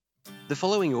The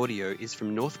following audio is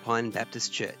from North Pine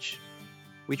Baptist Church.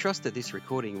 We trust that this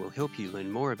recording will help you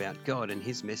learn more about God and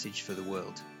His message for the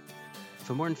world.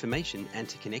 For more information and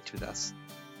to connect with us,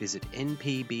 visit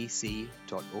npbc.org.au.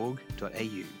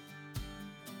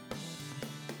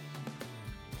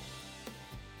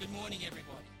 Good morning,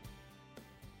 everybody,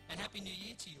 and Happy New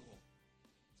Year to you all.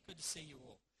 It's good to see you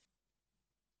all.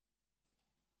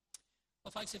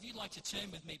 Well, folks, if you'd like to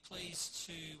turn with me, please,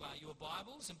 to your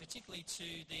Bibles, and particularly to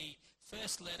the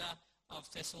first letter of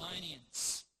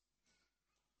Thessalonians.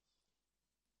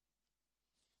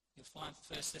 You'll find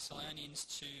 1 Thessalonians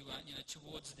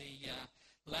towards the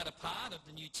latter part of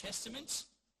the New Testament.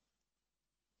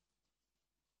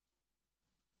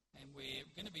 And we're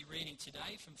going to be reading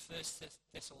today from 1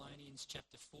 Thessalonians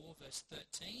chapter 4, verse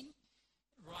 13,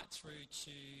 right through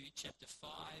to chapter 5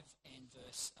 and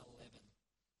verse 11.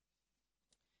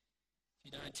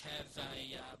 If you don't have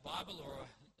a Bible or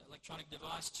an electronic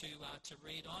device to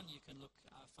read on, you can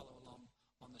follow along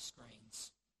on the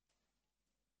screens.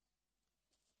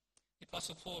 The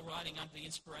Apostle Paul, writing under the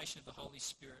inspiration of the Holy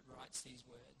Spirit, writes these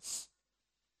words.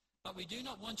 But we do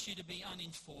not want you to be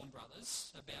uninformed,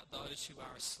 brothers, about those who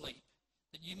are asleep,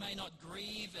 that you may not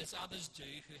grieve as others do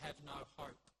who have no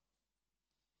hope.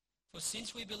 For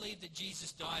since we believe that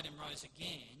Jesus died and rose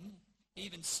again,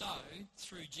 even so,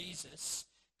 through Jesus,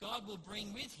 God will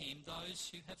bring with him those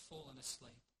who have fallen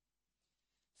asleep.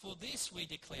 For this we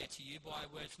declare to you by a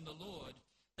word from the Lord,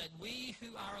 that we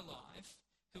who are alive,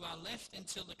 who are left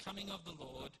until the coming of the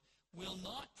Lord, will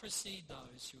not precede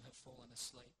those who have fallen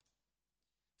asleep.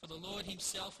 For the Lord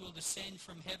himself will descend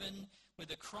from heaven with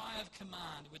a cry of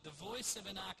command, with the voice of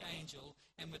an archangel,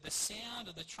 and with the sound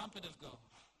of the trumpet of God.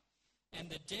 And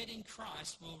the dead in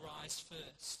Christ will rise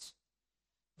first.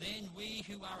 Then we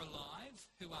who are alive,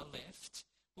 who are left,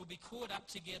 will be caught up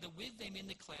together with them in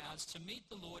the clouds to meet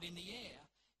the Lord in the air.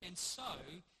 And so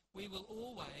we will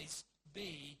always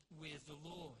be with the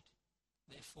Lord.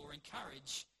 Therefore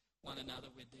encourage one another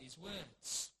with these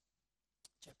words.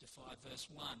 Chapter 5, verse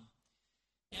 1.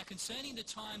 Now concerning the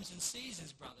times and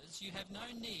seasons, brothers, you have no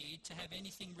need to have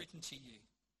anything written to you.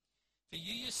 For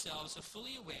you yourselves are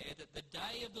fully aware that the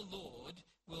day of the Lord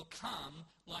will come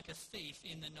like a thief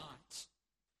in the night.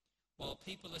 While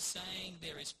people are saying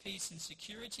there is peace and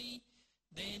security,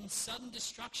 then sudden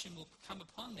destruction will come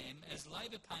upon them as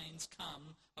labour pains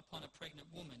come upon a pregnant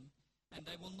woman, and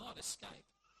they will not escape.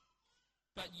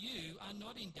 But you are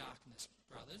not in darkness,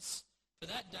 brothers, for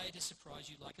that day to surprise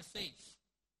you like a thief.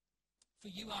 For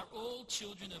you are all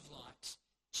children of light,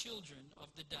 children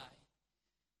of the day.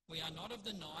 We are not of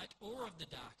the night or of the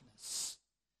darkness.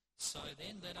 So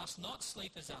then let us not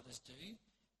sleep as others do,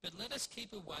 but let us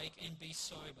keep awake and be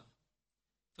sober.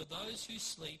 For those who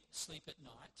sleep, sleep at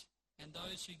night, and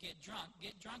those who get drunk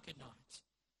at night.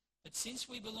 But since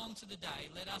we belong to the day,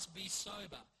 let us be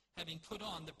sober, having put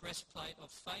on the breastplate of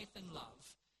faith and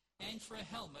love, and for a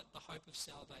helmet the hope of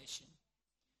salvation.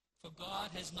 For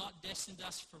God has not destined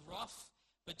us for wrath,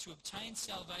 but to obtain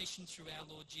salvation through our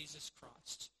Lord Jesus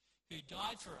Christ, who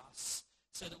died for us,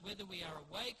 so that whether we are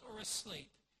awake or asleep,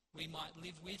 we might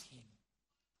live with him.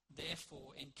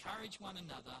 Therefore, encourage one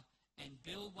another and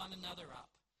build one another up,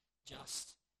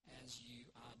 just as you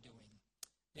are doing.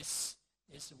 This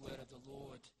is the word of the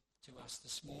Lord to us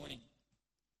this morning.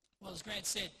 Well, as Grant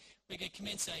said, we're going to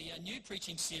commence a new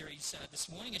preaching series this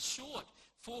morning, a short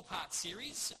 4-part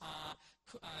series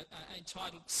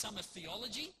entitled Summer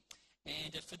Theology.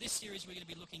 And for this series, we're going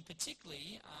to be looking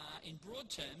particularly in broad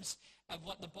terms of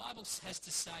what the Bible has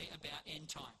to say about end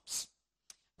times.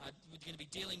 We're going to be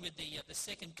dealing with the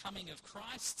second coming of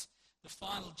Christ, the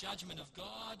final judgment of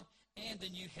God, and the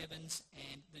new heavens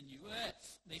and the new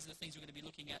earth. These are the things we're going to be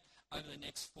looking at over the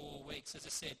next 4 weeks. As I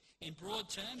said, in broad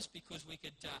terms, because we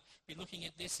could be looking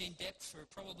at this in depth for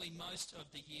probably most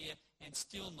of the year and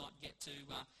still not get to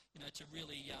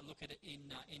really look at it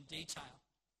in detail.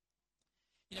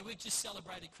 You know, we've just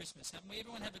celebrated Christmas, haven't we?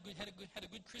 Everyone had a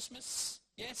good Christmas?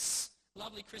 Yes?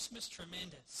 Lovely Christmas?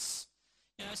 Tremendous.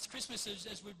 You know, Christmas,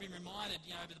 as we've been reminded,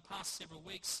 over the past several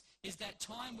weeks, is that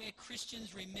time where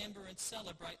Christians remember and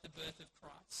celebrate the birth of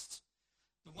Christ.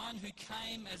 The one who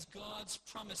came as God's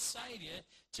promised Saviour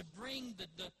to bring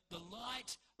the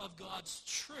light of God's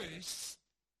truth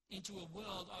into a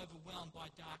world overwhelmed by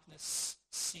darkness,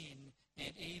 sin,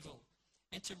 and evil,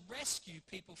 and to rescue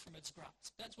people from its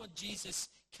grasp. That's what Jesus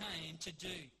came to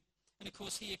do. And of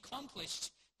course, he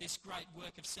accomplished this great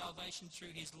work of salvation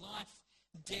through his life,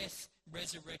 death,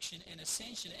 resurrection, and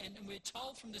ascension. And we're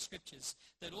told from the scriptures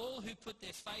that all who put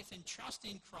their faith and trust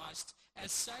in Christ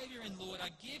as Saviour and Lord are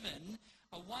given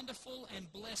a wonderful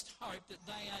and blessed hope that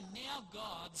they are now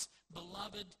God's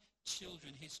beloved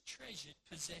children, his treasured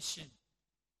possession.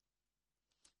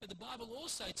 But the Bible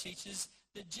also teaches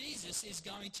that Jesus is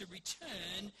going to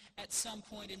return at some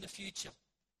point in the future,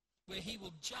 where he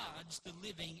will judge the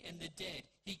living and the dead.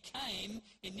 He came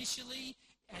initially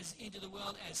into the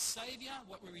world as Saviour,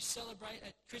 what we celebrate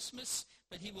at Christmas,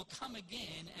 but he will come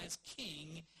again as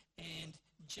King and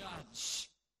Judge.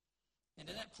 And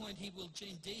at that point he will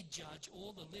indeed judge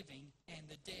all the living and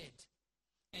the dead.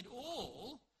 And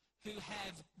all who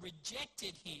have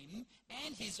rejected him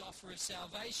and his offer of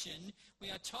salvation, we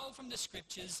are told from the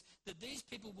Scriptures that these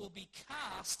people will be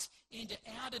cast into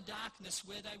outer darkness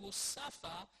where they will suffer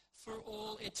for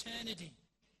all eternity.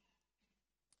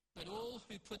 But all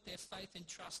who put their faith and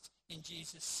trust in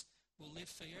Jesus will live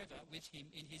forever with him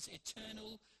in his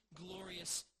eternal,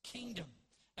 glorious kingdom.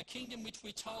 A kingdom which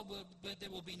we're told where there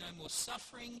will be no more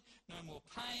suffering, no more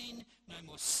pain, no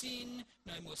more sin,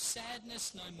 no more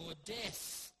sadness, no more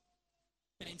death.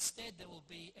 But instead there will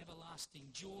be everlasting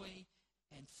joy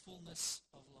and fullness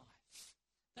of life.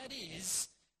 That is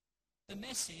the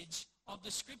message of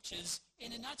the Scriptures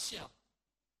in a nutshell.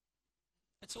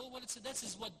 That's all what it's. This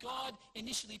is what God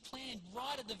initially planned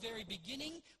right at the very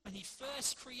beginning when he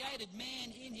first created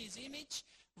man in his image,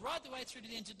 right the way through to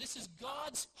the end. This is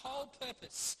God's whole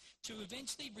purpose, to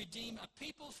eventually redeem a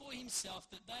people for himself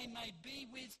that they may be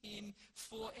with him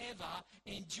forever,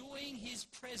 enjoying his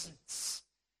presence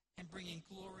and bringing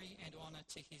glory and honor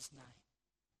to his name.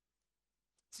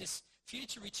 It's this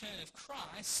future return of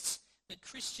Christ that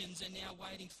Christians are now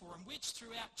waiting for, and which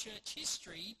throughout church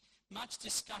history much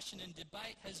discussion and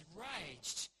debate has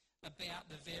raged about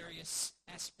the various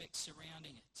aspects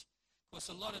surrounding it. Of course,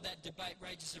 a lot of that debate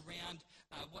rages around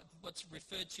what's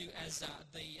referred to as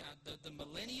the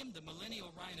millennium, the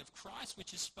millennial reign of Christ,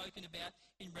 which is spoken about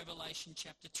in Revelation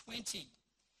chapter 20.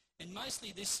 And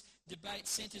mostly this debate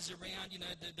centers around,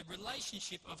 the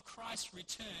relationship of Christ's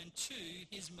return to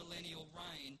his millennial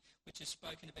reign, which is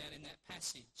spoken about in that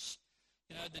passage.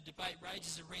 The debate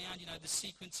rages around, the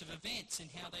sequence of events and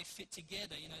how they fit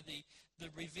together, the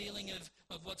revealing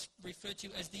of what's referred to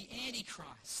as the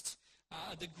Antichrist,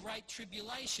 the Great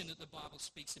Tribulation that the Bible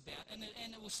speaks about, and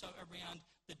also around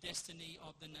the destiny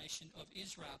of the nation of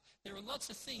Israel. There are lots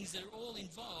of things that are all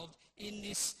involved in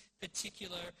this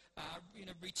particular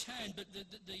return, but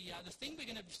the thing we're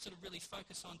going to sort of really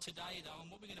focus on today, though,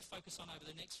 and what we're going to focus on over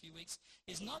the next few weeks,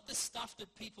 is not the stuff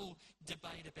that people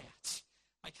debate about.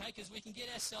 Okay, because we can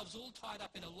get ourselves all tied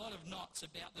up in a lot of knots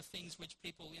about the things which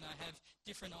people, have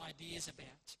different ideas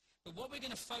about. But what we're going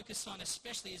to focus on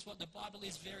especially is what the Bible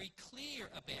is very clear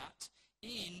about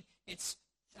in its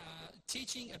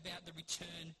teaching about the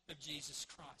return of Jesus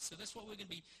Christ. So that's what we're going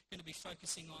to be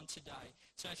focusing on today.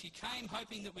 So if you came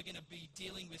hoping that we're going to be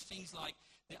dealing with things like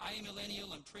the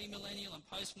amillennial and premillennial and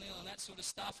postmillennial and that sort of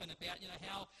stuff, and about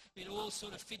how it all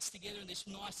sort of fits together in this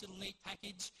nice little neat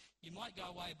package, you might go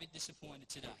away a bit disappointed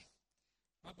today.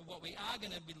 Right? But what we are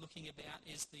going to be looking about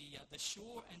is the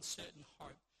sure and certain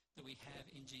hope that we have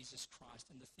in Jesus Christ,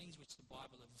 and the things which the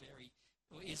Bible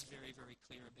is very, very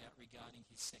clear about regarding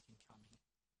his second coming.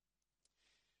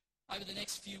 Over the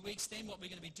next few weeks then, what we're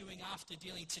going to be doing after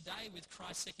dealing today with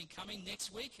Christ's second coming,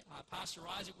 next week, Pastor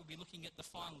Isaac will be looking at the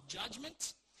final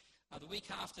judgment. The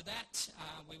week after that,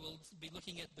 we will be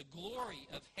looking at the glory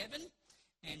of heaven.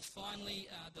 And finally,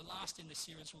 the last in the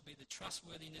series will be the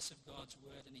trustworthiness of God's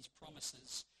word and his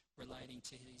promises relating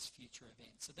to these future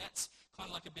events. So that's kind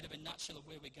of like a bit of a nutshell of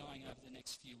where we're going over the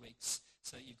next few weeks,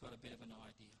 so that you've got a bit of an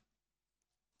idea.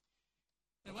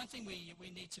 Now, one thing we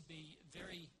need to be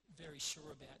very, very sure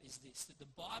about is this, that the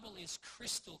Bible is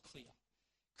crystal clear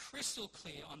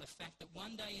on the fact that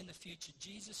one day in the future,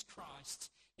 Jesus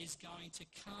Christ is going to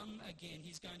come again.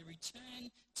 He's going to return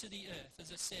to the earth,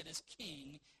 as I said, as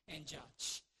King and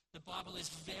Judge. The Bible is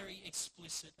very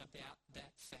explicit about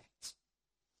that fact.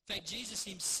 In fact, Jesus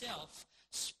himself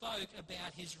spoke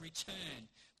about his return.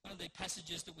 One of the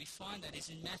passages that we find that is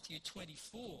in Matthew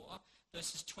 24,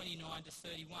 verses 29 to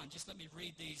 31. Just let me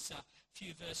read these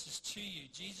few verses to you.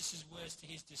 Jesus' words to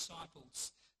his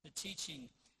disciples, the teaching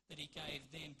that he gave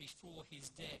them before his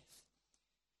death.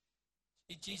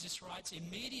 Jesus writes,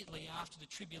 "Immediately after the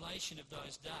tribulation of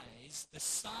those days, the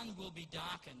sun will be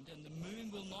darkened, and the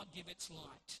moon will not give its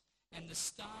light, and the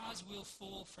stars will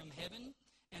fall from heaven,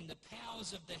 and the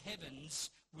powers of the heavens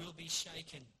will be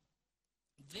shaken.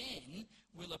 Then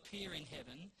will appear in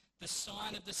heaven the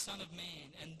sign of the Son of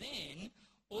Man, and then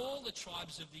all the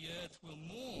tribes of the earth will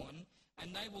mourn,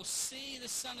 and they will see the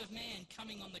Son of Man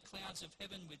coming on the clouds of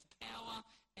heaven with power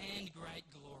and great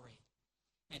glory.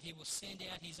 And he will send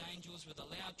out his angels with a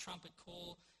loud trumpet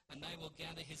call, and they will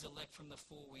gather his elect from the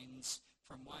four winds,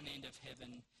 from one end of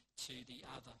heaven to the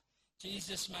other."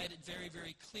 Jesus made it very,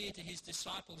 very clear to his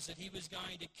disciples that he was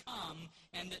going to come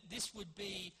and that this would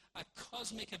be a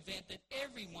cosmic event that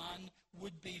everyone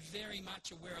would be very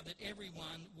much aware of, that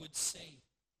everyone would see.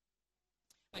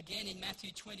 Again, in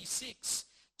Matthew 26,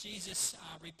 Jesus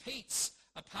repeats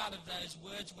a part of those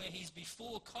words where he's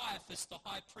before Caiaphas, the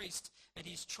high priest, at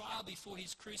his trial before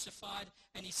he's crucified,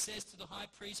 and he says to the high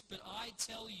priest, "But I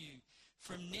tell you,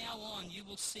 from now on you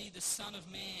will see the Son of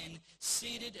Man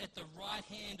seated at the right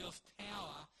hand of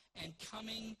power and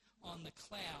coming on the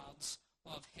clouds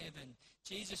of heaven."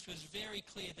 Jesus was very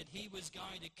clear that he was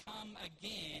going to come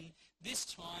again, this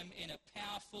time in a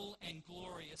powerful and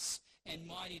glorious and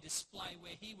mighty display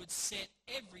where he would set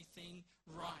everything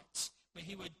right, where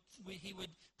he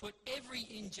would put every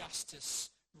injustice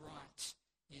right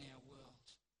in our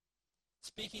world.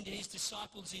 Speaking to his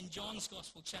disciples in John's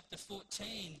Gospel, chapter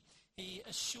 14, he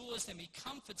assures them, he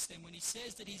comforts them when he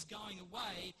says that he's going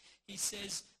away. He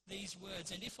says these words,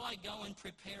 "And if I go and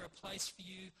prepare a place for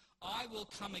you, I will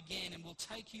come again and will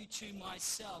take you to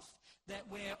myself, that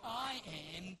where I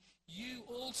am, you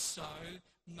also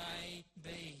may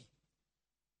be."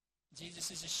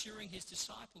 Jesus is assuring his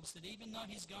disciples that even though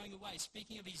he's going away,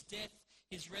 speaking of his death,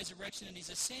 his resurrection and his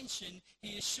ascension,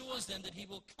 he assures them that he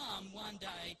will come one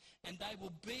day and they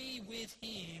will be with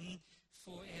him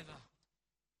forever.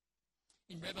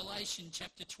 In Revelation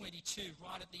chapter 22,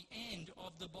 right at the end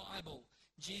of the Bible,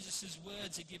 Jesus'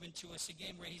 words are given to us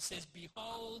again where he says,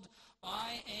 "Behold,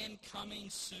 I am coming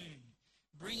soon,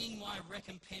 bringing my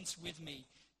recompense with me,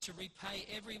 to repay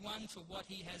everyone for what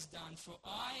he has done. For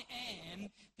I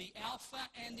am the Alpha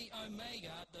and the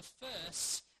Omega, the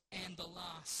first and the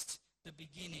last, the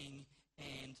beginning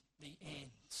and the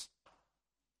end."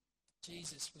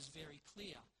 Jesus was very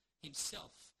clear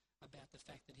himself about the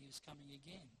fact that he was coming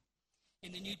again.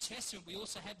 In the New Testament, we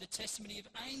also have the testimony of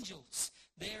angels.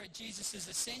 There at Jesus'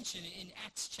 ascension in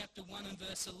Acts chapter 1 and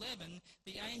verse 11,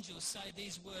 the angels say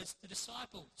these words to the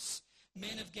disciples,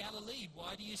 "Men of Galilee,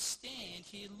 why do you stand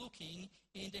here looking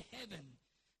into heaven?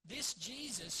 This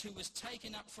Jesus who was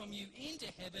taken up from you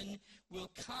into heaven will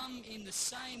come in the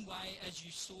same way as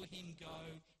you saw him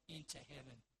go into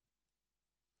heaven."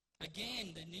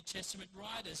 Again, the New Testament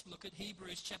writers look at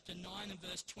Hebrews chapter 9 and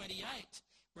verse 28,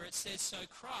 where it says, "So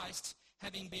Christ,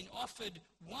 having been offered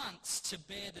once to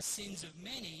bear the sins of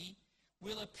many,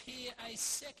 will appear a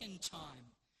second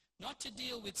time, not to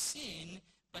deal with sin,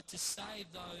 but to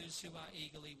save those who are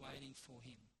eagerly waiting for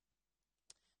him."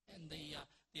 And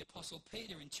the Apostle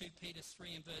Peter in 2 Peter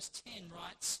 3 and verse 10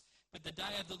 writes, "But the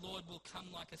day of the Lord will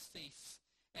come like a thief,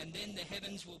 and then the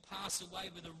heavens will pass away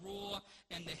with a roar,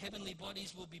 and the heavenly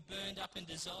bodies will be burned up and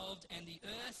dissolved, and the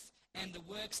earth and the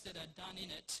works that are done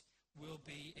in it will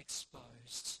be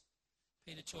exposed."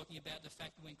 Peter talking about the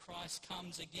fact that when Christ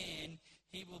comes again,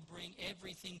 he will bring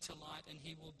everything to light and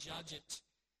he will judge it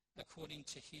according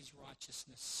to his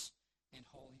righteousness and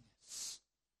holiness.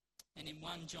 And in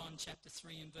 1 John chapter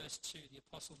 3 and verse 2, the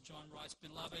Apostle John writes,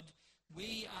 "Beloved,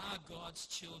 we are God's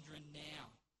children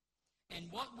now,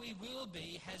 and what we will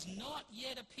be has not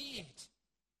yet appeared.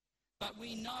 But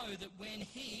we know that when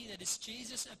he, that is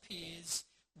Jesus, appears,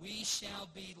 we shall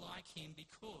be like him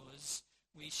because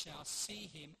we shall see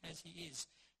him as he is."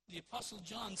 The Apostle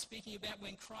John speaking about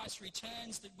when Christ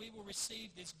returns, that we will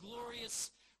receive this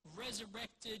glorious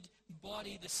resurrected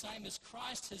body, the same as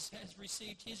Christ has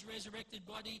received his resurrected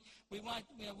body. We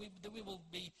will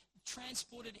be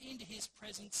transported into his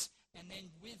presence, and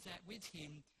then with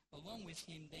him, along with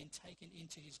him, then taken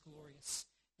into his glorious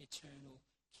eternal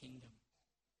kingdom.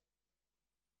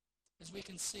 As we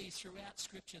can see throughout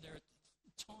Scripture, there are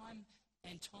time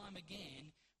and time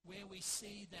again where we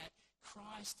see that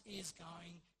Christ is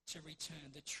going to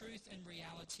return. The truth and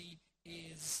reality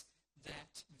is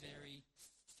that very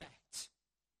fact.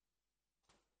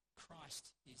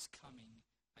 Christ is coming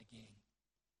again.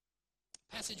 The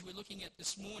passage we're looking at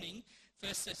this morning,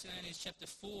 1 Thessalonians chapter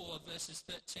 4, verses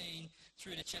 13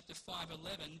 through to chapter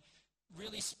 5:11,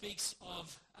 really speaks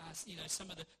of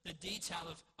some of the detail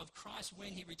of Christ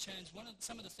when he returns.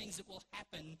 Some of the things that will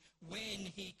happen when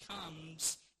he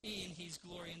comes in his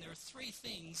glory. And there are three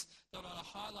things that I want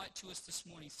to highlight to us this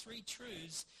morning, three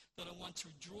truths that I want to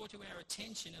draw to our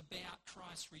attention about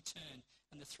Christ's return.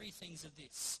 And the three things are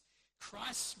this: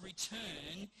 Christ's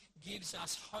return gives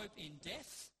us hope in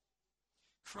death.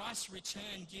 Christ's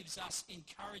return gives us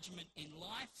encouragement in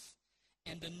life.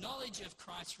 And the knowledge of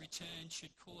Christ's return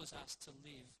should cause us to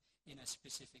live in a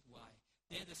specific way.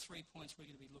 They're the 3 points we're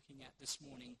going to be looking at this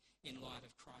morning in light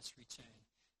of Christ's return.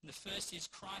 And the first is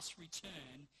Christ's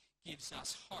return gives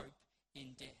us hope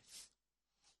in death.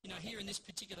 Here in this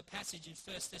particular passage in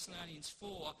 1 Thessalonians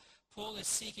 4, Paul is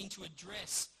seeking to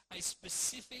address a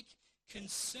specific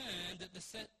concern that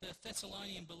the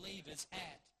Thessalonian believers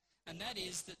had. And that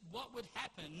is that what would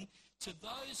happen to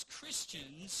those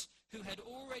Christians who had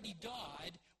already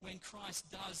died when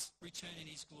Christ does return in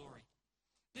his glory.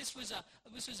 This was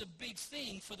a big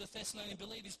thing for the Thessalonian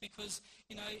believers because,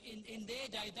 in their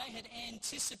day, they had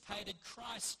anticipated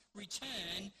Christ's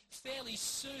return fairly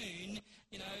soon,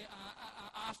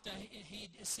 after he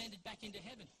had ascended back into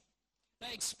heaven.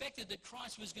 They expected that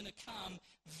Christ was going to come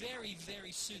very,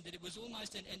 very soon, that it was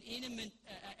almost an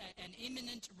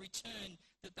imminent return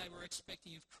that they were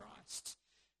expecting of Christ.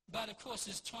 But, of course,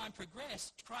 as time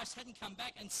progressed, Christ hadn't come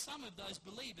back, and some of those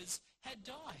believers had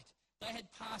died. They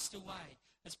had passed away.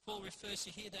 As Paul refers to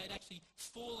here, they had actually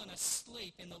fallen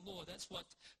asleep in the Lord. That's what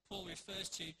Paul refers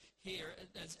to here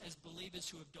as believers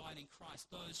who have died in Christ,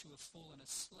 those who have fallen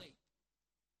asleep.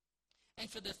 And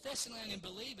for the Thessalonian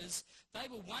believers, they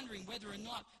were wondering whether or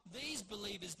not these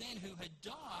believers then who had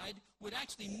died would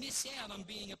actually miss out on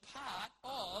being a part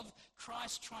of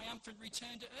Christ's triumphant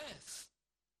return to earth.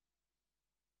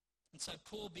 And so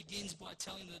Paul begins by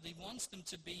telling them that he wants them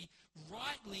to be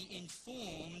rightly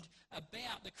informed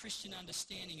about the Christian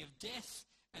understanding of death,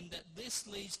 and that this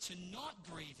leads to not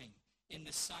grieving in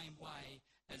the same way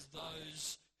as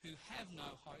those who have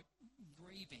no hope,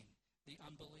 grieving the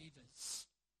unbelievers.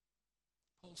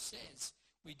 Paul says,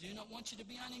 "We do not want you to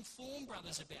be uninformed,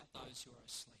 brothers, about those who are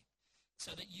asleep,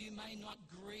 so that you may not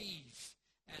grieve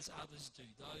as others do,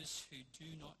 those who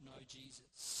do not know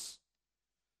Jesus."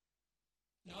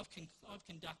 I've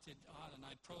conducted,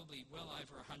 probably well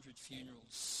over 100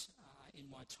 funerals in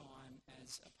my time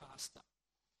as a pastor.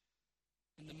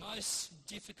 And the most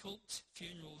difficult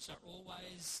funerals are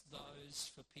always those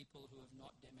for people who have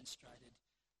not demonstrated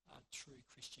a true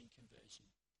Christian conversion.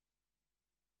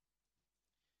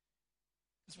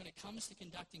 Because when it comes to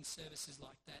conducting services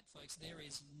like that, folks, there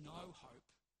is no hope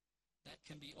that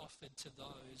can be offered to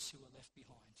those who are left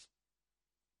behind.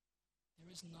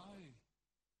 There is no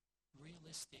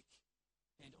realistic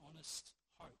and honest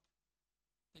hope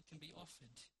that can be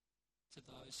offered to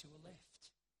those who are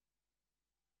left.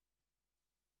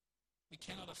 We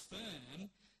cannot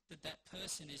affirm that that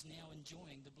person is now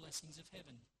enjoying the blessings of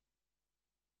heaven.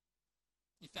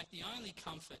 In fact, the only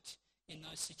comfort in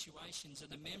those situations are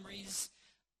the memories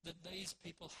that these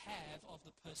people have of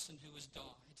the person who has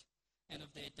died and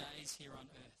of their days here on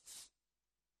earth.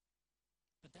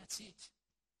 But that's it.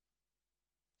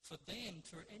 For them,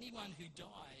 for anyone who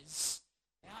dies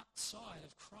outside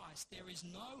of Christ, there is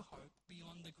no hope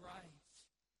beyond the grave.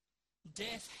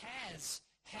 Death has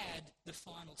had the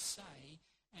final say,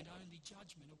 and only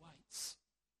judgment awaits.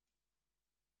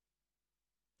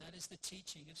 That is the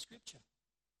teaching of Scripture.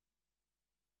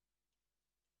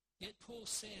 Yet Paul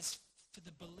says, for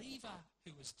the believer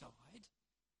who has died,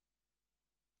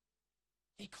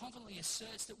 he confidently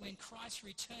asserts that when Christ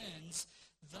returns,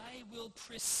 they will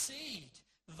precede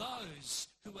those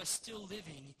who are still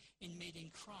living in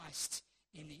meeting Christ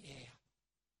in the air.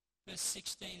 Verse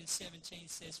 16 and 17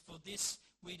 says, "For this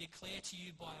we declare to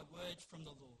you by a word from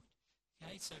the Lord."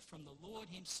 Okay, so from the Lord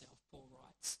himself, Paul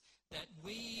writes, "that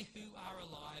we who are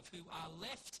alive, who are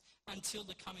left until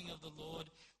the coming of the Lord,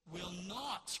 will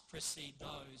not precede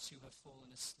those who have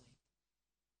fallen asleep."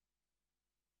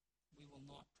 We will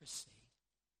not precede.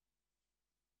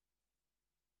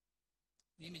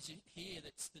 The image here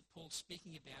that Paul's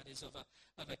speaking about is of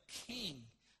a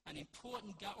king, an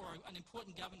important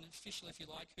government official, if you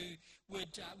like, who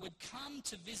would come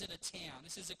to visit a town.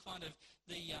 This is a kind of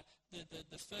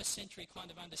the first century kind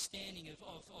of understanding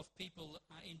of people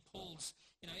in Paul's,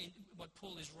 in what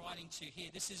Paul is writing to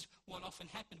here. This is what often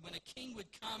happened when a king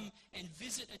would come and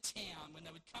visit a town. When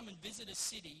they would come and visit a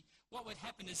city, what would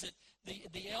happen is that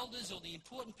the elders or the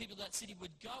important people of that city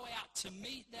would go out to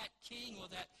meet that king or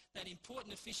that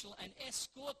important official and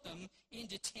escort them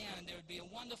into town. And there would be a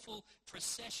wonderful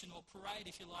procession or parade,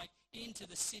 if you like, into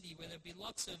the city where there would be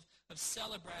lots of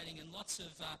celebrating and lots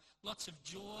of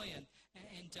joy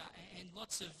and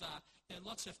lots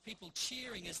of people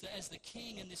cheering as the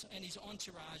king and his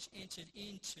entourage entered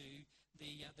into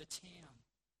the town.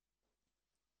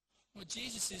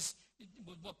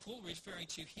 What Paul is referring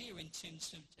to here in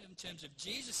terms of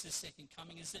Jesus' second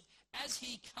coming is that as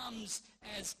he comes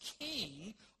as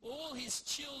king, all his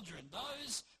children,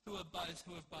 those who have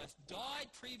both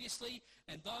died previously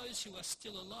and those who are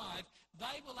still alive,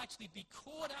 they will actually be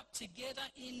caught up together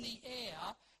in the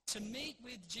air to meet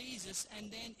with Jesus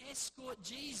and then escort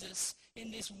Jesus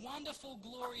in this wonderful,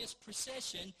 glorious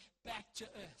procession back to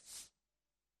earth.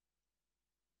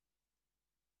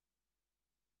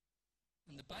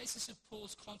 And the basis of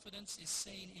Paul's confidence is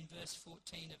seen in verse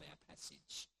 14 of our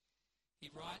passage. He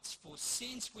writes, "For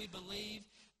since we believe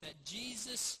that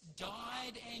Jesus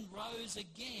died and rose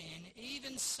again,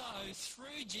 even so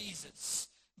through Jesus,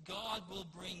 God will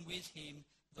bring with him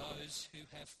those who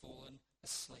have fallen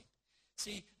asleep."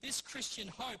 See, this Christian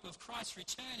hope of Christ's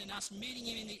return and us meeting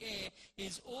him in the air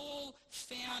is all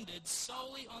founded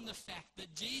solely on the fact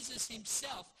that Jesus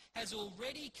himself has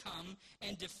already come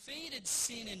and defeated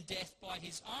sin and death by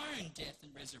his own death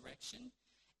and resurrection.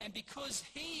 And because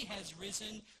he has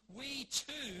risen, we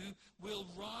too will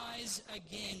rise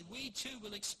again. We too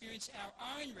will experience our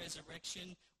own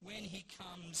resurrection when he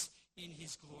comes in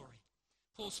his glory.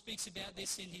 Paul speaks about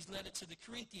this in his letter to the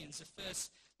Corinthians, the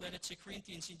first letter to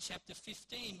Corinthians in chapter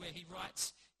 15, where he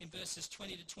writes in verses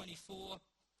 20 to 24,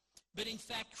 "But in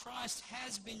fact Christ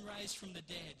has been raised from the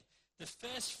dead, the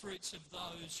first fruits of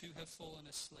those who have fallen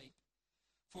asleep.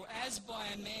 For as by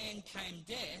a man came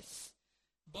death,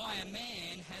 by a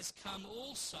man has come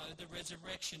also the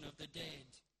resurrection of the dead.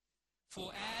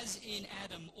 For as in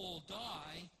Adam all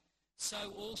die,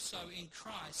 so also in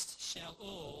Christ shall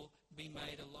all be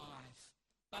made alive.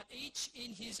 But each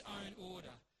in his own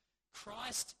order.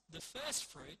 Christ the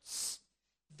firstfruits,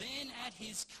 then at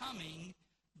his coming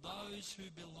those who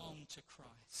belong to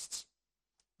Christ.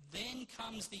 Then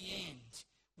comes the end,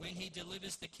 when he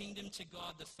delivers the kingdom to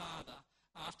God the Father,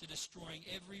 after destroying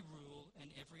every rule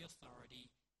and every authority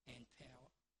and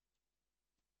power."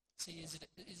 See,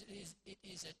 it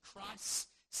is at Christ's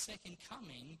second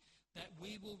coming that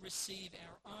we will receive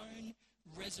our own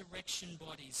resurrection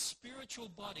bodies, spiritual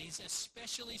bodies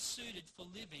especially suited for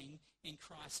living in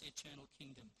Christ's eternal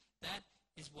kingdom. That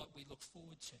is what we look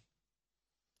forward to.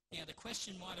 Now, the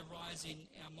question might arise in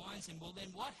our minds, and well,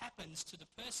 then what happens to the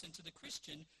person, to the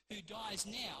Christian who dies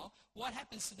now? What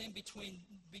happens to them between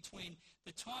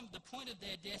the point of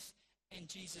their death and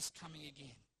Jesus coming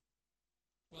again?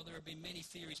 Well, there have been many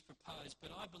theories proposed,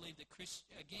 but I believe that,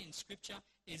 again, Scripture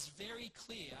is very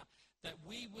clear that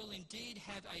we will indeed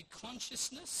have a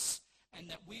consciousness and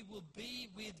that we will be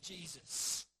with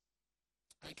Jesus.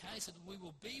 Okay, so that we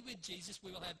will be with Jesus.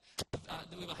 We will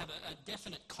have a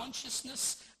definite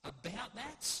consciousness about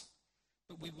that,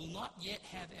 but we will not yet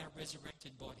have our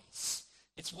resurrected bodies.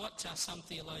 It's what some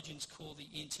theologians call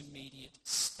the intermediate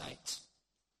state.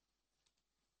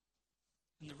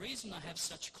 And the reason I have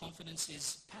such confidence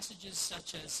is passages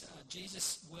such as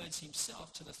Jesus' words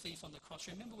himself to the thief on the cross.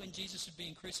 Remember when Jesus was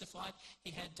being crucified,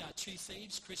 he had two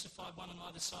thieves crucified, one on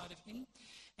either side of him.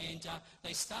 And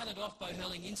they started off by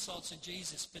hurling insults at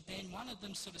Jesus, but then one of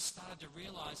them sort of started to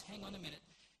realize, hang on a minute,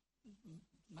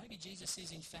 maybe Jesus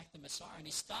is in fact the Messiah. And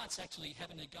he starts actually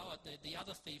having a go at the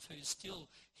other thief who's still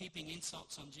heaping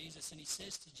insults on Jesus. And he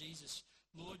says to Jesus,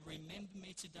 "Lord, remember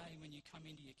me today when you come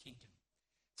into your kingdom."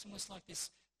 It's almost like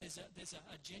this. There's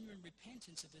a genuine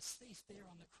repentance of this thief there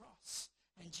on the cross.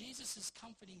 And Jesus'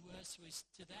 comforting words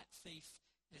to that thief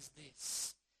is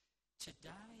this: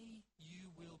 "Today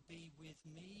you will be with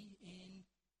me in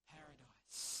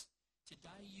paradise.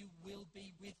 Today you will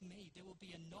be with me." There will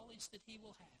be a knowledge that he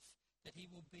will have, that he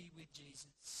will be with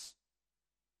Jesus.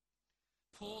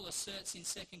 Paul asserts in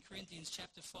 2 Corinthians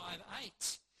chapter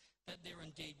 5:8 that there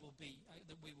indeed will be,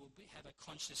 that we will have a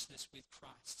consciousness with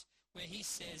Christ, where he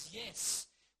says, yes,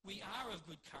 we are of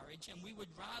good courage and we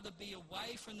would rather be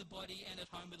away from the body and at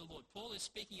home with the Lord. Paul is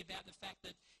speaking about the fact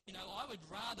that, I would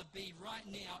rather be right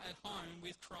now at home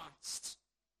with Christ.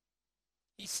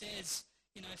 He says,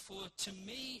 for to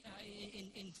me,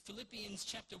 in Philippians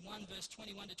chapter 1, verse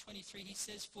 21 to 23, he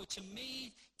says, "For to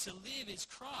me to live is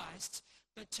Christ,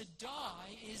 but to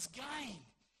die is gain."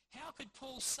 How could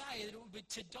Paul say that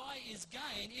to die is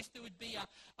gain if there would be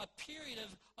a period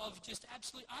of just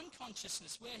absolute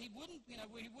unconsciousness where he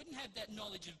wouldn't have that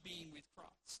knowledge of being with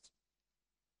Christ?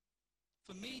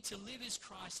 For me to live is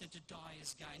Christ and to die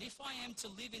is gain. If I am to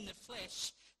live in the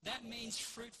flesh, that means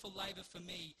fruitful labour for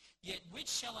me. Yet which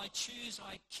shall I choose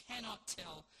I cannot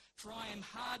tell, for I am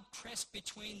hard pressed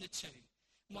between the two.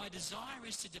 My desire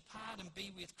is to depart and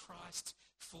be with Christ,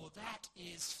 for that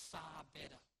is far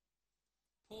better.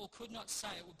 Paul could not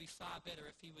say it would be far better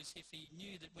if he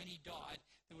knew that when he died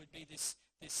there would be this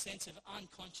sense of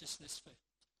unconsciousness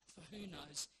for who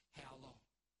knows how long.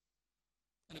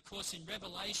 And of course in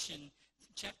Revelation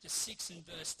chapter 6 and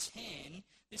verse 10,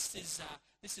 this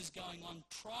is going on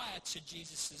prior to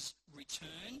Jesus'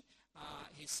 return,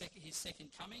 his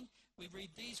second coming. We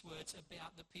read these words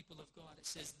about the people of God. It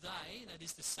says, "They," that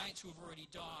is the saints who have already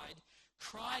died,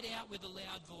 "cried out with a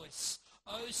loud voice,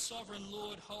 'O sovereign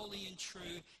Lord, holy and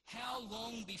true, how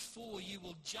long before you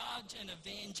will judge and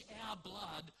avenge our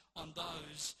blood on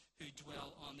those who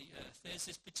dwell on the earth. There's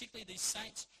particularly these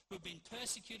saints who have been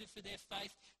persecuted for their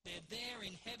faith. They're there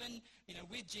in heaven,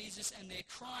 with Jesus, and they're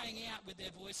crying out with their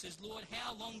voices, Lord,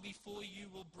 how long before you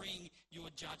will bring your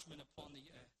judgment upon the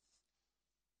earth?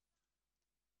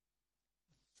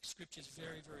 Scripture is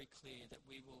very, very clear that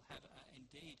we will have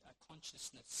indeed a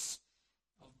consciousness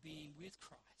of being with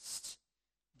Christ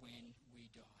when we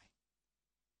die.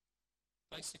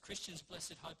 Folks, the Christian's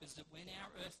blessed hope is that when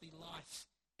our earthly life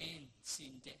ends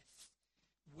in death,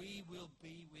 we will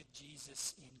be with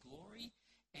Jesus in glory,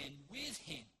 and with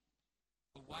him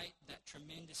await that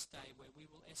tremendous day where we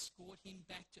will escort him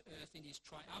back to earth in his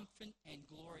triumphant and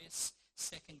glorious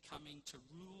second coming to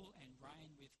rule and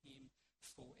reign with him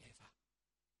forever.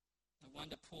 No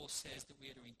wonder Paul says that we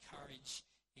are to encourage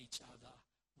each other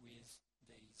with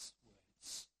these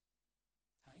words.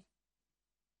 Hey?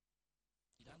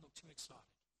 You don't look too excited.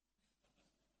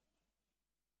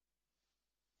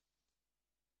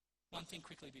 One thing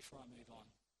quickly before I move on.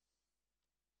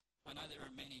 I know there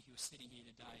are many who are sitting here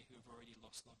today who have already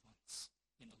lost loved ones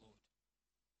in the Lord.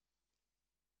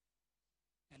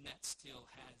 And that still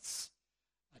has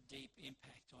a deep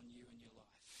impact on you and your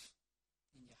life,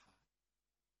 in your heart.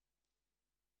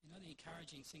 The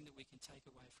encouraging thing that we can take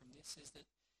away from this is that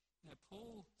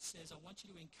Paul says, I want you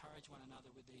to encourage one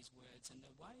another with these words. And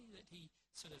the way that the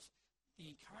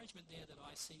encouragement there that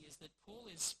I see is that Paul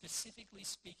is specifically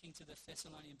speaking to the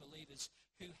Thessalonian believers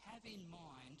who have in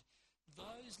mind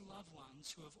those loved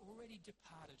ones who have already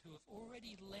departed, who have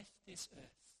already left this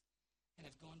earth and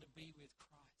have gone to be with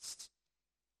Christ.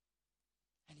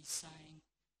 And he's saying,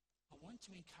 I want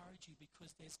to encourage you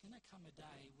because there's going to come a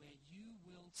day where you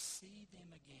will see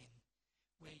them again,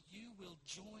 where you will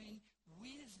join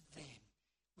with them,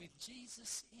 with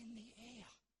Jesus in the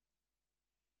air.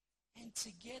 And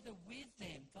together with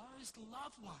them, those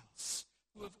loved ones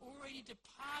who have already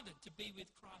departed to be with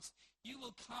Christ, you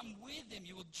will come with them,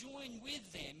 you will join with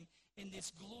them in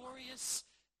this glorious,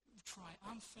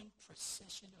 triumphant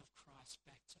procession of Christ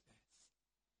back to earth.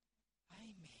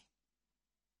 Amen.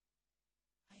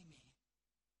 Amen.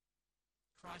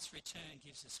 Christ's return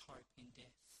gives us hope in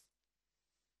death.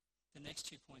 The next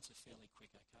 2 points are fairly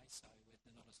quick, okay? So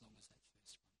they're not as long as that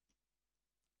first one.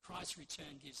 Christ's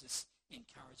return gives us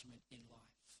encouragement in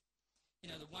life.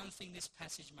 The one thing this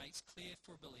passage makes clear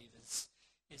for believers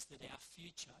is that our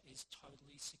future is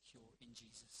totally secure in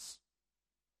Jesus.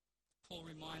 Paul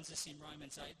reminds us in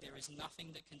Romans 8, there is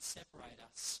nothing that can separate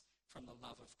us from the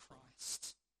love of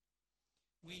Christ.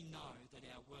 We know that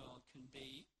our world can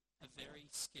be a very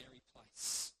scary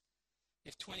place.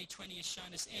 If 2020 has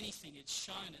shown us anything, it's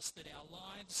shown us that our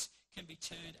lives can be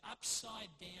turned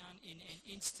upside down in an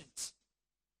instant.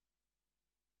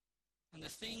 And the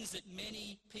things that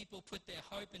many people put their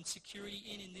hope and security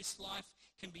in this life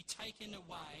can be taken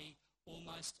away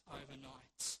almost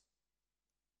overnight.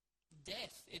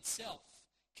 Death itself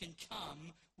can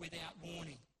come without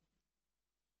warning.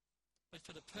 But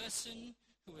for the person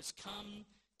who has come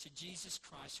to Jesus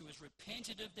Christ, who has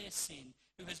repented of their sin,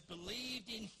 who has believed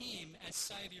in him as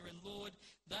Saviour and Lord,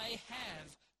 they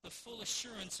have the full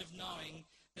assurance of knowing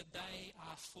that they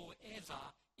are forever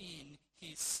in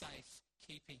his safe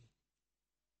keeping.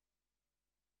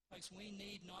 Folks, we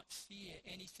need not fear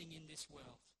anything in this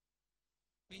world.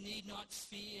 We need not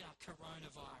fear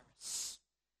coronavirus.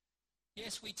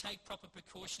 Yes, we take proper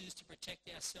precautions to protect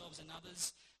ourselves and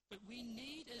others, but we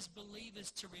need as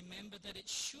believers to remember that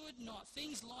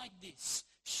things like this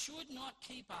should not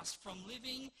keep us from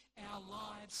living our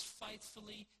lives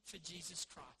faithfully for Jesus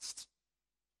Christ.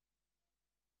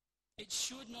 It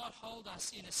should not hold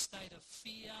us in a state of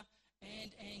fear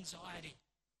and anxiety.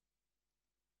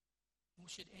 Nor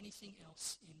should anything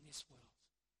else in this world.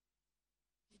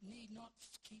 It need not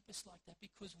keep us like that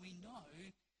because we know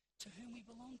to whom we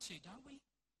belong to, don't we?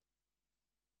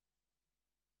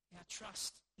 Our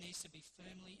trust needs to be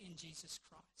firmly in Jesus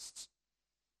Christ.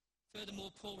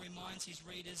 Furthermore, Paul reminds his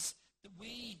readers that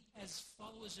we as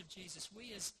followers of Jesus,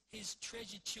 we as his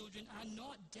treasured children are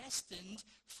not destined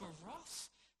for wrath,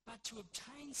 but to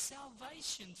obtain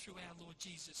salvation through our Lord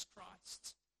Jesus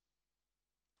Christ.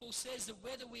 Paul says that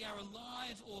whether we are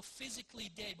alive or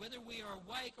physically dead, whether we are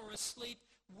awake or asleep,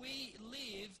 we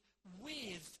live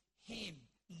with him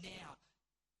now.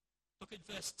 Look at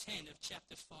verse 10 of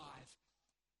chapter 5.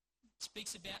 It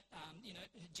speaks about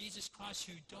Jesus Christ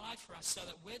who died for us so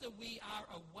that whether we are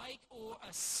awake or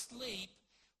asleep,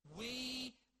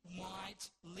 we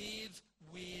might live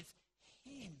with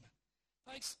him.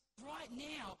 Folks, right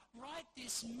now, right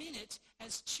this minute,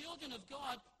 as children of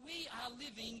God, we are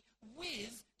living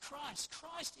with Christ.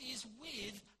 Christ is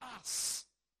with us.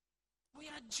 We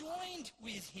are joined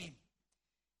with him.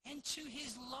 and to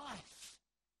his life.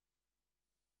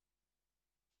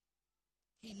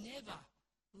 He never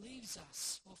leaves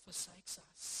us or forsakes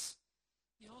us.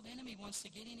 The old enemy wants to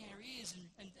get in our ears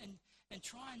and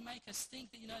try and make us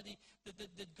think that,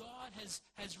 that God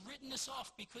has written us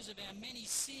off because of our many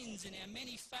sins and our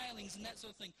many failings and that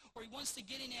sort of thing. Or he wants to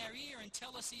get in our ear and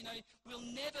tell us, we'll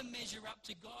never measure up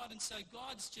to God, and so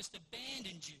God's just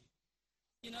abandoned you.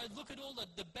 Look at all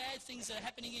the bad things that are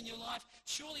happening in your life.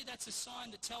 Surely that's a sign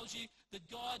that tells you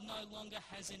that God no longer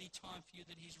has any time for you,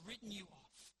 that he's written you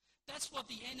off. That's what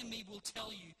the enemy will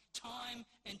tell you time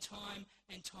and time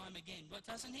and time again, but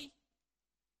doesn't he?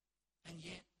 And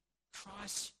yet,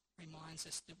 Christ reminds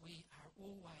us that we are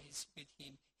always with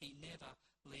him. He never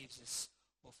leaves us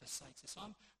or forsakes us.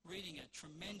 I'm reading a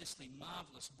tremendously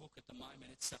marvellous book at the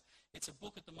moment. It's a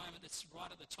book at the moment that's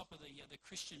right at the top of the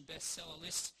Christian bestseller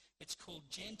list. It's called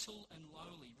Gentle and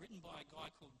Lowly, written by a guy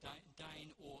called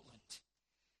Dane Ortland.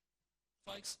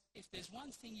 Folks, if there's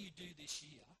one thing you do this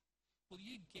year, will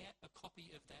you get a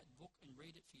copy of that book and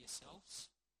read it for yourselves?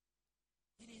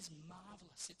 It is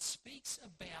marvellous. It speaks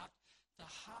about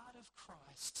the heart of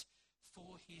Christ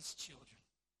for his children.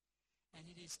 And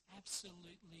it is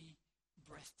absolutely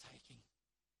breathtaking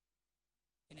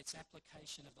in its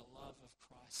application of the love of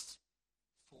Christ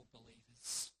for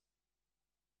believers.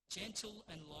 Gentle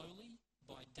and Lowly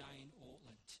by Dane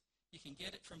Ortland. You can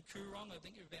get it from Koorong. I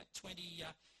think they're about $23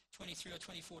 or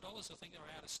 $24. I think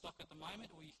they're out of stock at the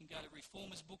moment. Or you can go to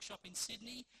Reformers Bookshop in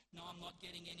Sydney. No, I'm not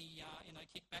getting any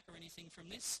kickback or anything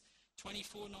from this.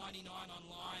 $24.99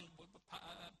 online,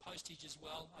 postage as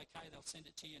well. Okay, they'll send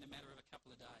it to you in a matter of a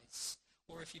couple of days.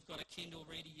 Or if you've got a Kindle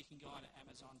reader, you can go to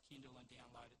Amazon Kindle and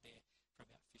download it there for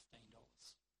about $15.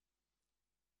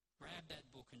 Grab that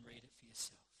book and read it for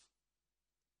yourself.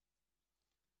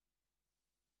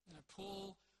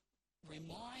 Paul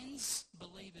reminds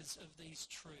believers of these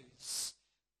truths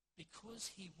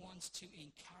because he wants to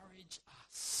encourage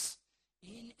us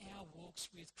in our walks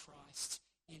with Christ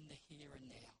in the here and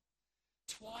now.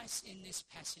 Twice in this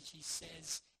passage he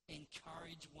says,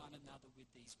 encourage one another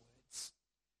with these words.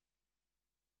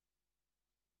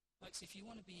 Folks, if you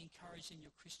want to be encouraged in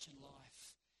your Christian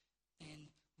life, then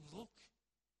look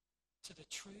to the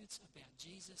truths about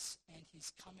Jesus and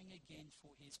his coming again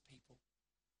for his people.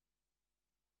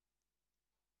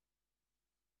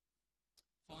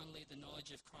 Finally, the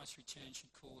knowledge of Christ's return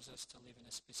should cause us to live in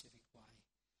a specific way.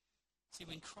 See,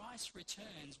 when Christ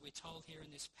returns, we're told here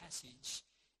in this passage,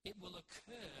 it will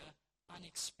occur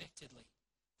unexpectedly.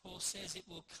 Paul says it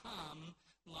will come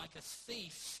like a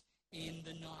thief in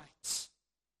the night.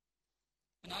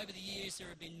 And over the years, there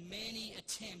have been many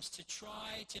attempts to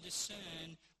try to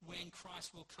discern when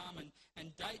Christ will come.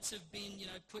 And dates have been,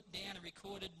 put down and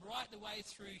recorded right the way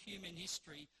through human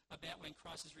history about when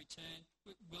Christ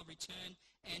will return.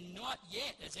 And not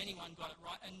yet has anyone got it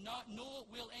right, and nor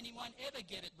will anyone ever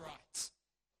get it right.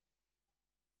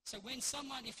 So when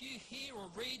if you hear or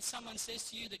read someone says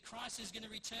to you that Christ is going to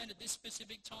return at this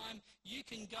specific time, you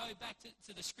can go back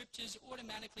to the scriptures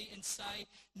automatically and say,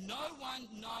 no one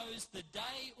knows the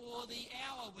day or the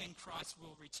hour when Christ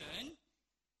will return.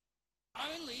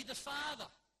 Only the Father.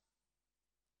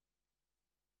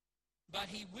 But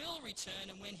he will return,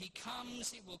 and when he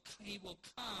comes, he will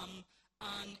come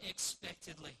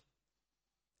unexpectedly.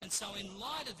 And so in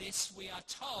light of this, we are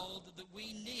told that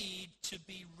we need to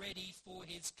be ready for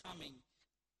his coming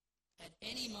at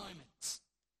any moment.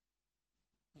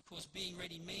 Of course, being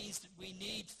ready means that we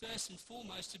need first and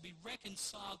foremost to be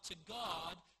reconciled to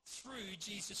God through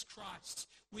Jesus Christ.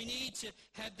 We need to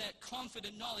have that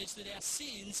confident knowledge that our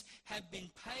sins have been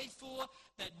paid for,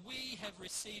 that we have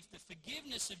received the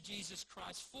forgiveness of Jesus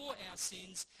Christ for our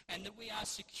sins, and that we are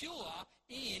secure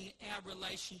in our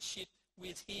relationship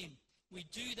with him. We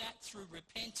do that through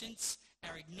repentance,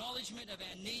 our acknowledgement of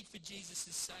our need for Jesus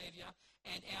as Saviour,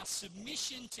 and our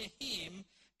submission to him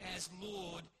as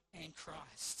Lord and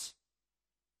Christ.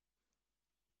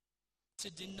 To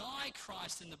deny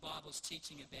Christ in the Bible's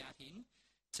teaching about him,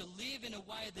 to live in a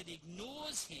way that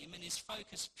ignores him and is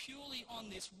focused purely on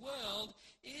this world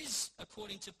is,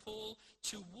 according to Paul,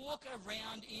 to walk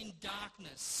around in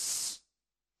darkness,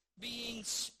 being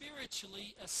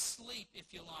spiritually asleep,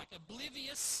 if you like,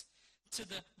 oblivious to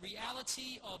the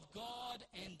reality of God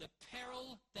and the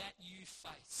peril that you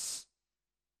face.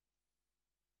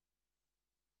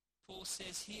 Paul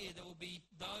says here there will be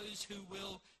those who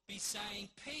will be saying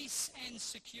peace and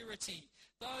security.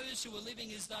 Those who are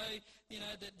living as though,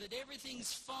 that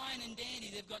everything's fine and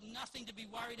dandy. They've got nothing to be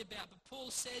worried about. But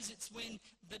Paul says it's when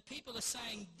the people are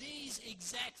saying these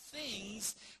exact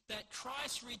things that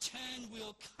Christ's return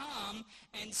will come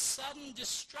and sudden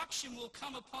destruction will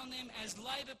come upon them as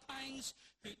labour pains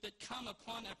that come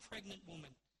upon a pregnant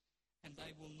woman, and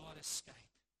they will not escape.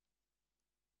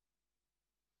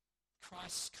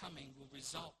 Christ's coming will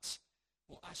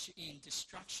usher in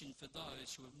destruction for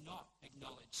those who have not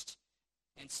acknowledged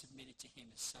and submitted to him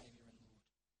as Saviour and Lord.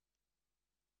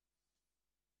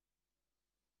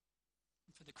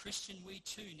 And for the Christian, we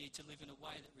too need to live in a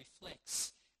way that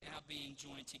reflects our being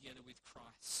joined together with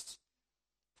Christ.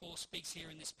 Paul speaks here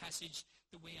in this passage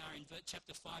that we are in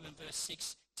chapter 5 and verse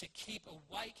 6 to keep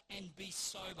awake and be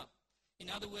sober. In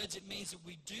other words, it means that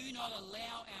we do not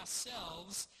allow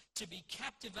ourselves to be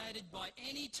captivated by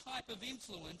any type of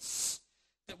influence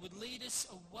that would lead us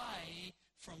away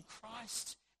from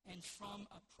Christ and from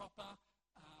a proper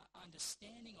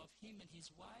understanding of him and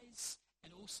his ways,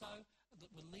 and also that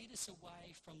would lead us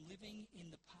away from living in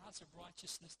the paths of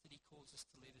righteousness that he calls us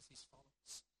to live as his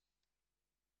followers.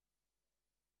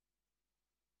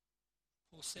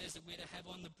 Paul says that we're to have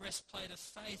on the breastplate of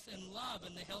faith and love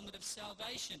and the helmet of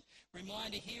salvation.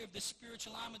 Reminder here of the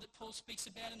spiritual armour that Paul speaks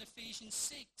about in Ephesians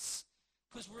 6.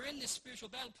 Because we're in this spiritual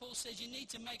battle, Paul says you need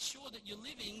to make sure that you're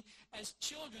living as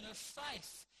children of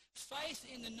faith. Faith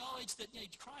in the knowledge that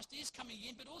Christ is coming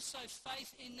in, but also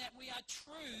faith in that we are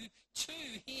true to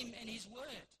him and his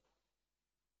word.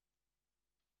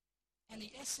 And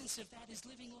the essence of that is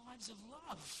living lives of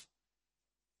love.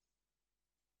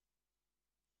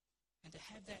 And to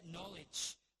have that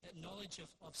knowledge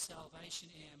of salvation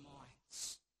in our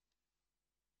minds.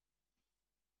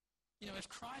 If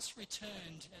Christ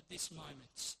returned at this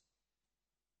moment,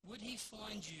 would he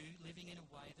find you living in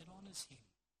a way that honours him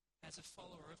as a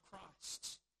follower of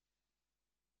Christ?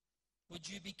 Would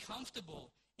you be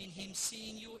comfortable in him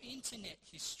seeing your internet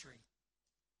history?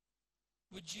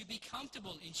 Would you be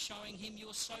comfortable in showing him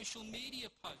your social media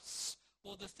posts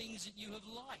or the things that you have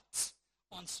liked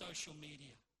on social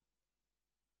media?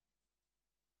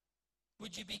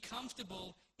 Would you be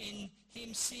comfortable in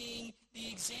him seeing the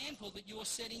example that you're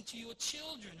setting to your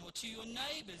children or to your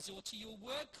neighbours or to your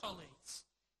work colleagues?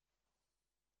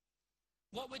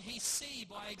 What would he see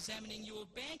by examining your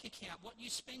bank account, what you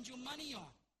spend your money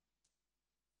on?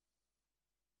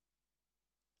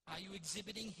 Are you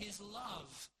exhibiting his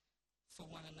love for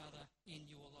one another in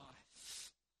your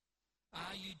life?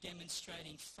 Are you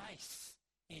demonstrating faith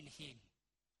in him?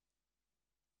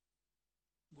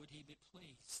 Would he be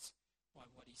pleased by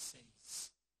what he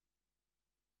sees?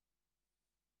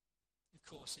 Of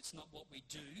course, it's not what we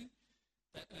do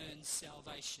that earns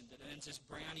salvation, that earns us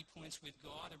brownie points with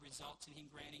God and results in him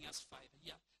granting us favour.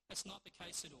 Yeah, that's not the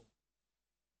case at all.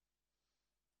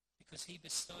 Because he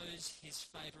bestows his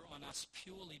favour on us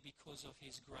purely because of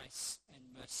his grace and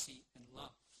mercy and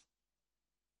love.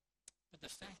 But the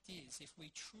fact is, if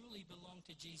we truly belong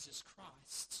to Jesus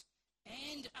Christ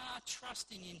and are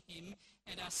trusting in him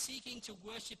and are seeking to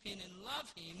worship him and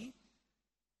love him,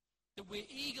 that we're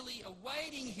eagerly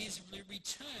awaiting his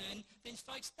return, then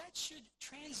folks, that should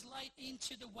translate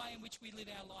into the way in which we live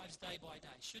our lives day by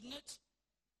day, shouldn't it?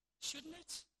 Shouldn't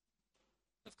it?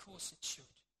 Of course it should.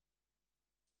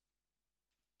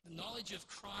 The knowledge of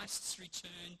Christ's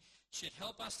return should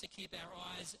help us to keep our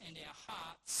eyes and our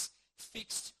hearts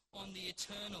fixed on the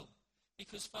eternal.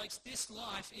 Because, folks, this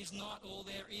life is not all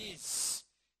there is.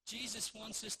 Jesus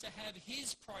wants us to have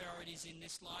his priorities in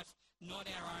this life, not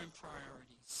our own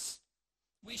priorities.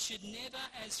 We should never,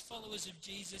 as followers of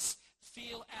Jesus,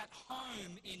 feel at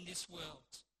home in this world.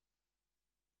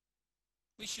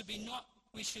 We should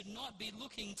not be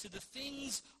looking to the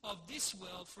things of this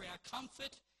world for our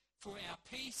comfort, for our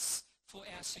peace, for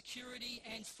our security,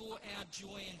 and for our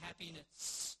joy and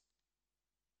happiness.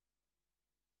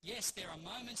 Yes, there are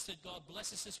moments that God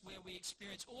blesses us where we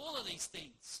experience all of these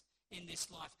things in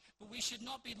this life. But we should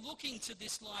not be looking to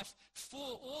this life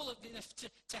for all of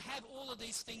to have all of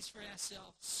these things for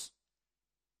ourselves.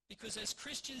 Because as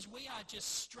Christians, we are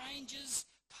just strangers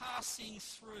passing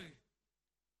through.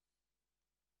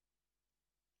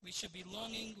 We should be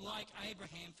longing, like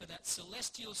Abraham, for that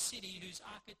celestial city whose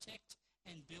architect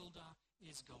and builder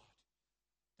is God,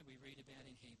 that we read about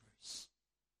in Hebrews.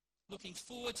 Looking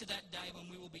forward to that day when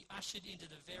we will be ushered into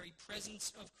the very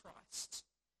presence of Christ.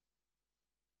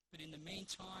 But in the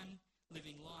meantime,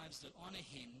 living lives that honour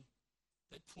him,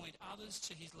 that point others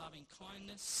to his loving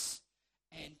kindness,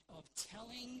 and of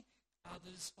telling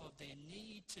others of their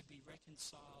need to be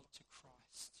reconciled to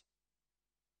Christ.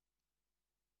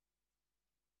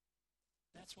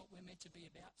 That's what we're meant to be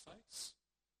about, folks,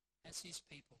 as his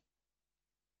people.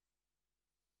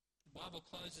 The Bible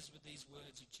closes with these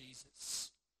words of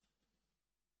Jesus.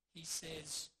 He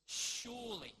says,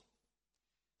 surely,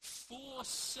 for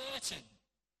certain,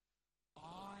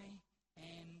 I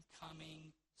am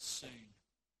coming soon.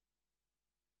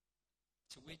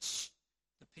 To which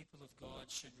the people of God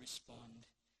should respond,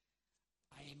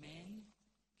 Amen.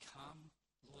 Come,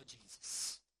 Lord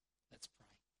Jesus. Let's pray.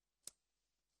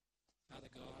 Father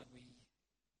God, we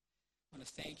want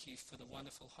to thank you for the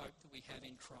wonderful hope that we have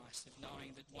in Christ of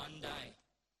knowing that one day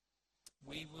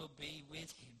we will be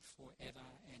with him forever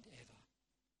and ever.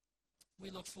 We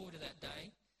look forward to that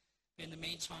day. In the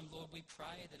meantime, Lord, we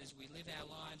pray that as we live our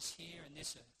lives here on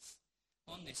this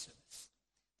earth,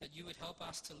 that you would help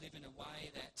us to live in a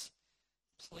way that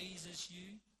pleases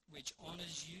you, which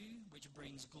honours you, which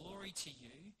brings glory to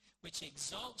you, which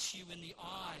exalts you in the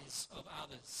eyes of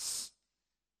others.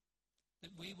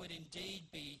 That we would indeed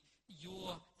be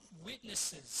your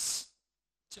witnesses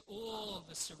to all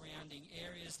the surrounding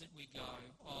areas that we go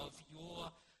of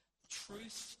your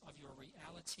truth, of your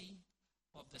reality,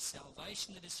 of the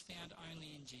salvation that is found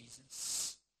only in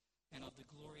Jesus, and of the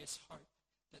glorious hope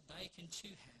that they can too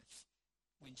have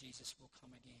when Jesus will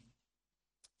come again.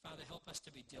 Father, help us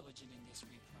to be diligent in this,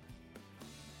 we pray.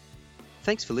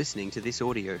 Thanks for listening to this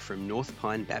audio from North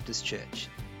Pine Baptist Church.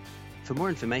 For more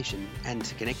information and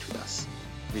to connect with us,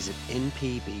 visit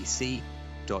npbc.org.au.